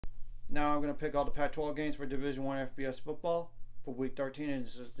Now I'm going to pick all the Pac-12 games for Division One FBS football for Week 13, and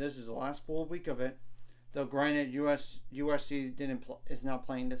this is the last full week of it. Though granted, USC is not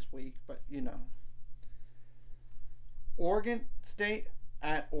playing this week, but you know. Oregon State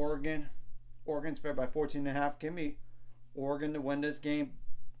at Oregon. Oregon's favored by 14.5. Give me Oregon to win this game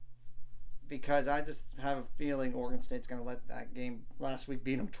because I just have a feeling Oregon State's going to let that game last week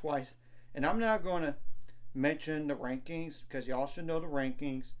beat them twice. And I'm not going to mention the rankings because y'all should know the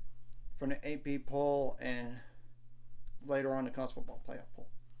rankings from the AP poll and later on the college football playoff poll.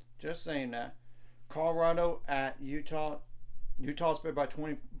 Just saying that. Colorado at Utah. Utah's favored by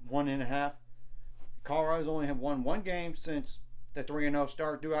 21.5. Colorado's only have won one game since the 3-0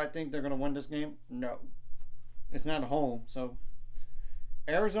 start. Do I think they're going to win this game? No. It's not at home, so.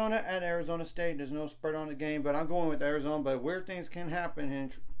 Arizona at Arizona State. There's no spread on the game, but I'm going with Arizona. But weird things can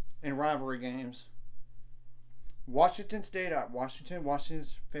happen in rivalry games. Washington State at Washington.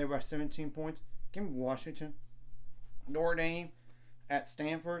 Washington's favored by 17 points. Give me Washington. Notre Dame at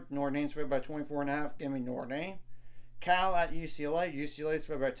Stanford. Notre Dame's favored by 24.5. Give me Notre Dame. Cal at UCLA. UCLA's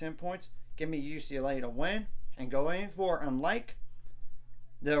favored by 10 points. Give me UCLA to win and go in for, unlike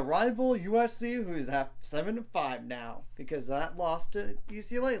the rival USC, who's at 7-5 now because that lost to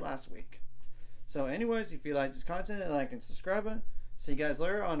UCLA last week. So, anyways, if you like this content, like and subscribe it. See you guys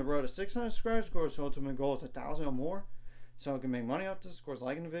later on the road to 600 subscribers. Of course, ultimate goal is 1,000 or more. So I can make money off this. Of course,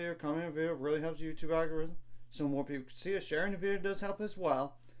 liking the video, commenting the video really helps the YouTube algorithm. So more people can see it. Sharing the video does help as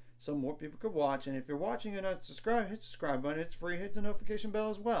well. So more people could watch. And if you're watching and not subscribed, hit the subscribe button. It's free. Hit the notification bell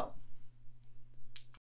as well.